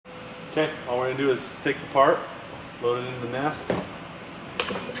Okay, all we're going to do is take the part, load it into the nest,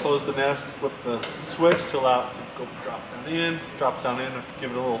 close the nest, flip the switch to allow it to go drop down in, drops down in,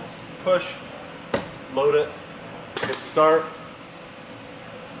 give it a little push, load it, hit start.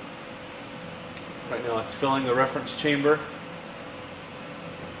 Right now it's filling the reference chamber.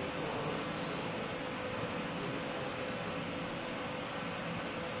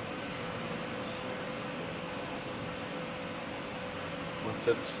 Once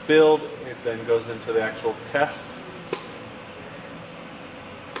it's filled, it then goes into the actual test.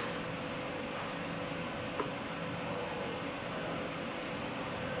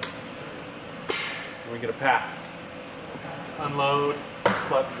 And we get a pass. Unload,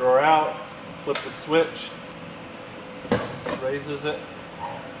 slide the drawer out, flip the switch, raises it.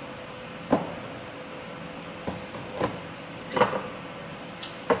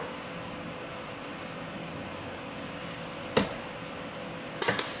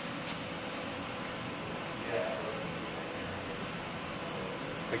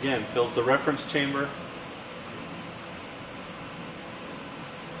 Again, fills the reference chamber.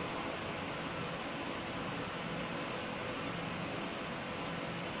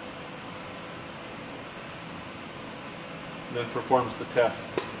 Then performs the test.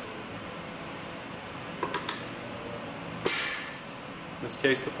 In this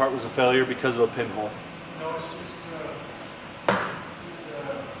case, the part was a failure because of a pinhole. No, it's just